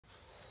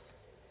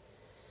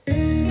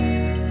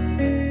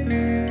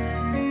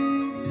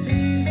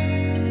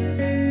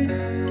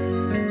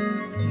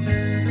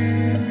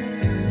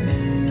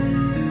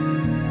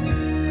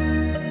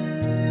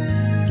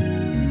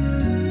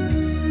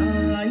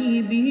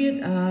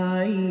biết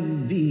ai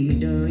vì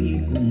đời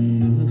cùng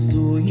ngược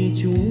xuôi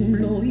chung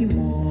lối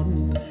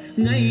mòn.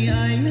 Ngày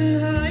anh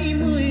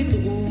 20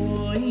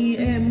 tuổi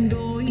em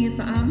đôi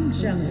 8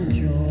 trăng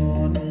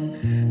tròn,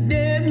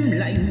 đêm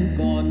lạnh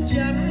còn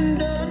chăn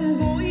đơn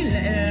gối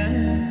lẻ,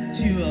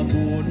 chưa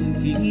buồn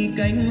khi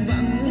cánh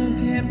vắng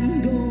khép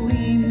đôi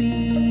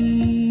mi.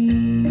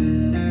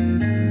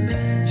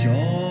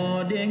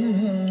 Cho đến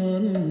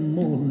hơn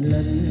một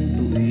lần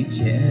tuổi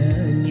trẻ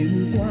như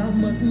qua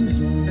mất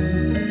rồi,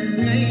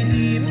 ngày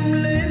tìm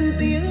lên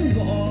tiếng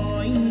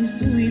gọi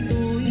xuôi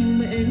tôi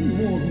mến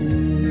một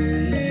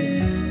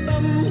người.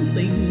 Tâm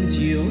tình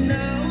chiều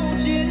nào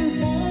trên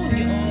phố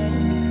nhỏ,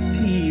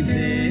 khi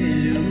về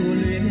lưu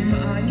luyến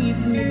mãi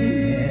phút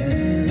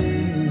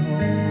hẹn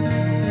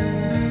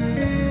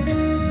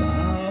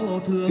hò.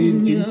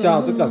 Xin kính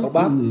chào tất cả các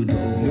bác,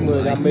 những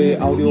người đam mê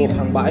audio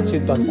hàng bãi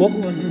trên toàn quốc.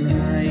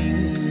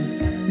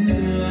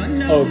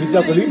 Ở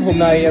video clip hôm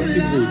nay em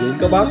xin gửi đến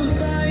các bác,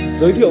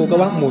 giới thiệu các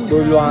bác một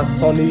đôi loa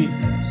Sony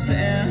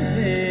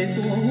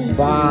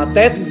và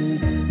test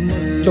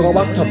cho các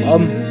bác thẩm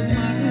âm.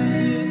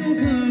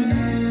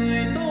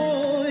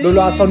 Đôi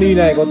loa Sony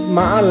này có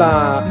mã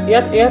là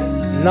SS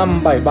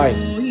 577,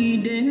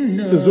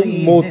 sử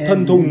dụng một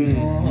thân thùng,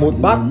 một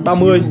bát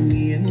 30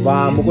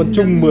 và một con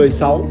trung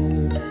 16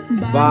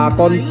 và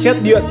con chét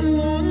điện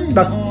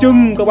đặc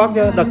trưng các bác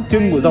nhé, đặc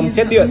trưng của dòng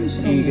chét điện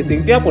thì cái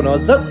tiếng tép của nó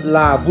rất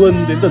là vươn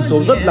đến tần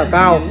số rất là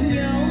cao,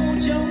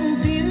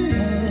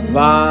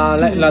 và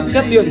lại là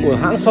chét điện của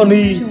hãng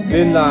Sony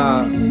nên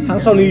là hãng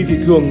Sony thì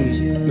thường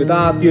người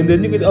ta tiến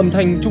đến những cái âm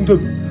thanh trung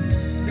thực,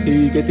 thì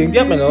cái tiếng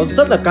tép này nó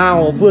rất là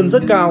cao, vươn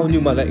rất cao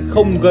nhưng mà lại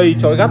không gây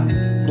chói gắt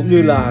cũng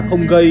như là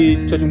không gây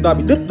cho chúng ta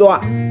bị đứt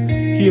đoạn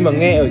khi mà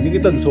nghe ở những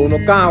cái tần số nó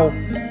cao.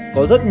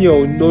 Có rất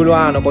nhiều đôi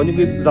loa nó có những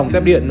cái dòng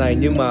tép điện này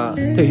nhưng mà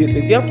thể hiện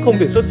tiếng tép không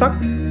thể xuất sắc.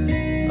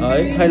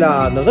 Đấy, hay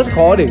là nó rất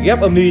khó để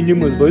ghép âm ly, nhưng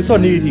mà với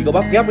Sony thì các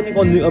bác ghép với những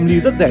con âm ly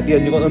rất rẻ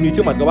tiền như con âm ly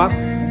trước mặt các bác,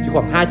 chỉ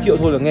khoảng 2 triệu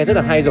thôi là nghe rất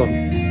là hay rồi.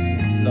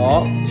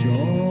 Đó.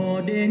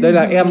 Đây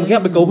là em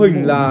ghép với cấu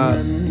hình là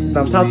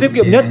làm sao tiết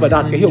kiệm nhất và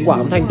đạt cái hiệu quả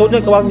âm thanh tốt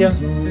nhất các bác nhé.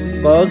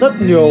 Có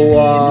rất nhiều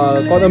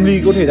con âm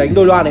ly có thể đánh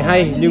đôi loa này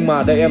hay, nhưng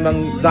mà đây em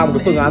đang ra một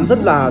cái phương án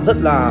rất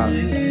là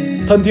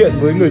thân thiện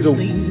với người dùng.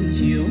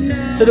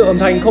 Chất lượng âm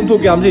thanh không thua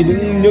kém gì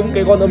những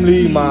cái con âm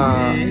ly mà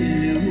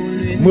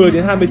 10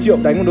 đến 20 triệu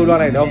đánh con đôi loa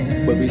này đâu,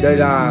 bởi vì đây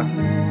là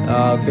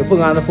cái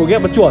phương án phối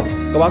ghép nó chuẩn,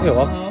 các bác hiểu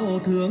không?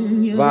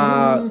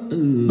 Và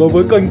đối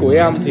với kênh của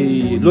em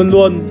thì luôn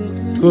luôn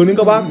hướng đến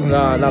các bác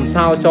là làm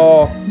sao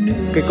cho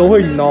cái cấu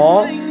hình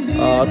nó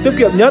tiết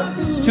kiệm nhất,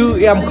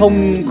 chứ em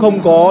không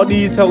có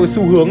đi theo cái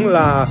xu hướng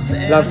là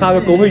làm sao cho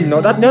cấu hình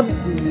nó đắt nhất.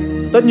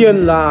 Tất nhiên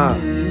là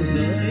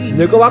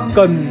nếu các bác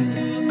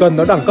cần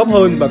nó đẳng cấp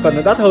hơn và cần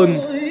nó đắt hơn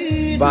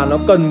và nó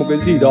cần một cái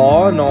gì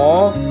đó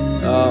nó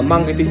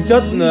mang cái tính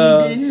chất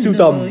sưu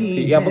tầm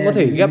thì em vẫn có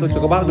thể ghép được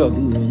cho các bác được.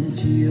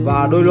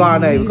 Và đôi loa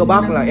này với các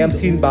bác là em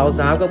xin báo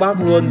giá các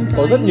bác luôn,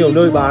 có rất nhiều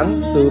nơi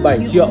bán từ 7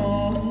 triệu,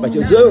 7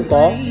 triệu rưỡi cũng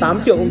có, 8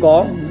 triệu cũng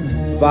có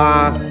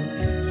và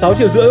 6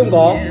 triệu rưỡi cũng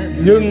có.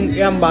 Nhưng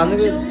em bán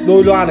cái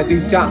đôi loa này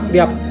tình trạng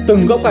đẹp,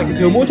 từng góc cạnh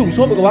thiếu mỗi thùng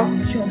xốp rồi các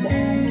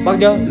bác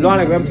nhá. Loa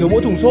này của em thiếu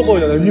mỗi thùng xốp rồi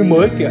là như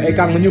mới, kiểu e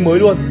căng nó như mới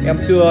luôn.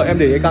 Em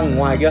để e căng ở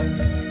ngoài kia,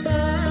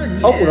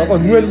 ốc của nó còn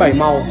nguyên 7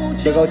 màu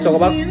cho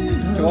các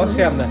bác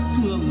xem này.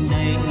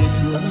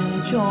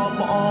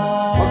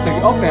 Bác thấy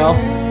cái ốc này không?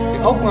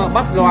 Cái ốc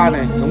bắt loa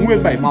này nó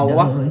nguyên 7 màu các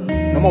bác.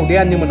 Nó màu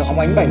đen nhưng mà nó óng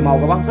ánh 7 màu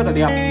các bác, rất là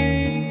đẹp.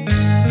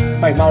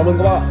 7 màu luôn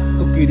các bác ạ,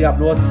 cực kỳ đẹp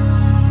luôn.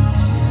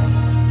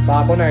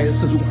 Và con này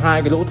sử dụng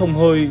 2 cái lỗ thông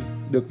hơi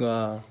được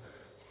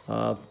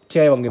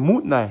che bằng cái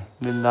mút này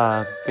nên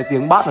là cái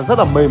tiếng bass nó rất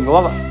là mềm các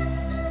bác ạ.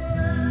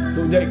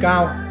 Độ nhạy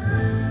cao.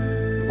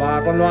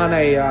 Và con loa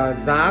này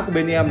giá của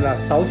bên em là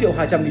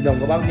 6.200.000 đồng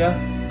các bác nhé.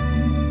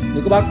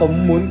 Nếu các bác có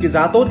muốn cái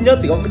giá tốt nhất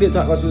thì có cái điện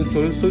thoại, có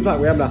số điện thoại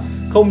của em là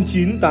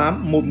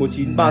 098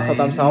 119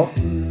 3686.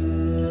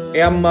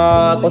 Em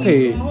có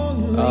thể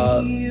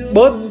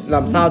bớt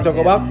làm sao cho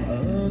các bác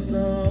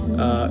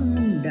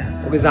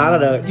có cái giá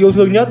là yêu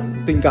thương nhất,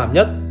 tình cảm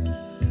nhất.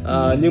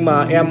 Nhưng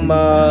mà em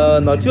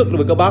nói trước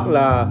với các bác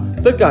là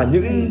tất cả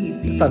những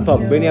sản phẩm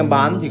bên em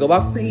bán thì các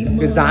bác,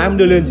 cái giá em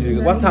đưa lên chỉ để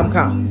các bác tham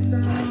khảo.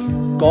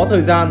 Có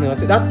thời gian thì nó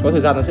sẽ đắt, có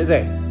thời gian nó sẽ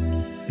rẻ.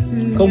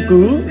 Không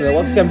cứ các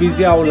bác xem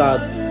video là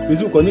ví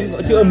dụ có những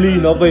chữ âm ly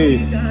nó về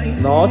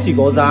nó chỉ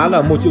có giá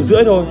là 1,5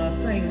 triệu thôi.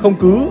 Không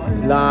cứ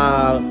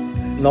là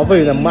nó về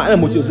là mãi là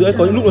 1,5 triệu,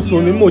 có những lúc nó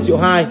xuống đến 1,2 triệu,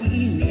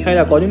 hay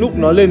là có những lúc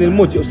nó lên đến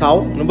 1,6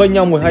 triệu, nó vênh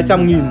nhau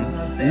 100-200.000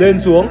 lên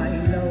xuống.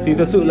 Thì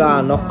thật sự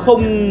là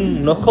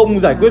nó không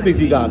giải quyết việc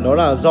gì cả. Đó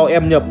là do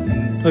em nhập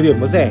thời điểm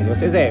nó rẻ nó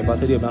sẽ rẻ, và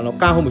thời điểm nào nó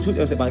cao hơn một chút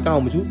em sẽ bán cao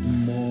hơn một chút.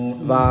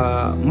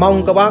 Và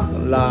mong các bác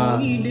là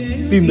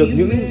tìm được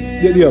những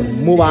địa điểm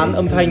mua bán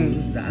âm thanh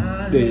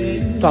để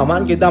thỏa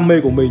mãn cái đam mê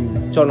của mình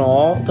cho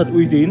nó thật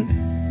uy tín.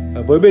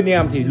 Với bên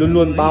em thì luôn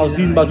luôn bao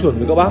zin bao chuẩn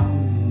với các bác.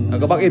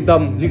 Các bác yên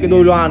tâm, những cái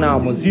đôi loa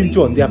nào mà zin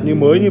chuẩn đẹp như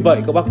mới như vậy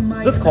các bác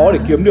rất khó để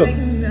kiếm được.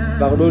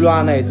 Và cái đôi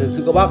loa này thật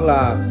sự các bác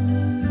là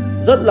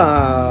rất là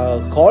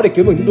khó để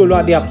kiếm được những đôi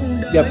loa đẹp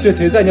đẹp tuyệt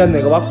thế gia nhân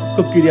này các bác,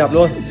 cực kỳ đẹp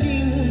luôn.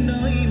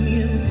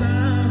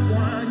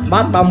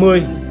 Bát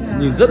 30,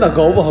 nhìn rất là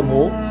gấu và hầm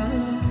hố.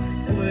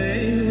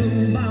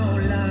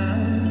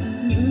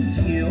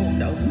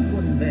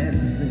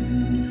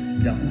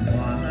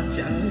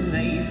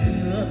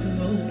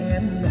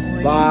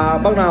 Và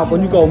bác nào có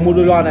nhu cầu mua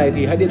đôi loa này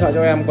thì hãy điện thoại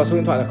cho em qua số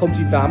điện thoại là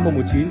 098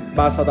 119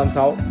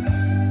 3686.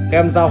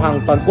 Em giao hàng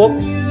toàn quốc.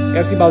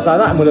 Em xin báo giá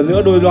lại một lần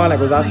nữa, đôi loa này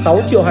có giá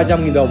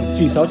 6.200.000 đồng,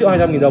 chỉ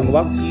 6.200.000 đồng các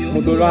bác.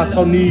 Một đôi loa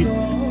Sony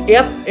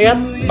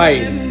SS7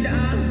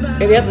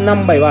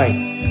 SS577,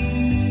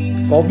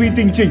 có vi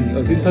tinh chỉnh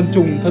ở trên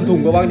thân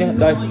thùng các bác nhé.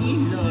 Đây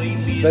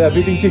là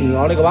vi tinh chỉnh của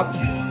nó đây các bác.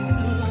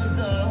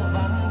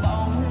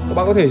 Các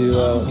bác có thể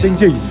tinh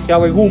chỉnh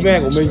theo cái gu nghe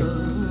của mình,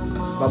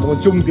 và một con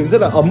chung tiếng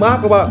rất là ấm áp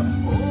các bạn.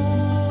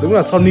 Đúng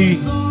là Sony.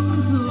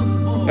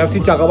 Em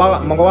xin chào các bác ạ,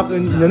 mong các bác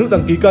nhấn nút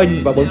đăng ký kênh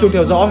và bấm chuông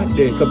theo dõi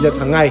để cập nhật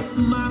hàng ngày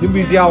những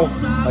video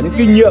và những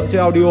kinh nghiệm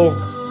trên audio.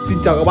 Xin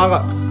chào các bác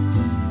ạ.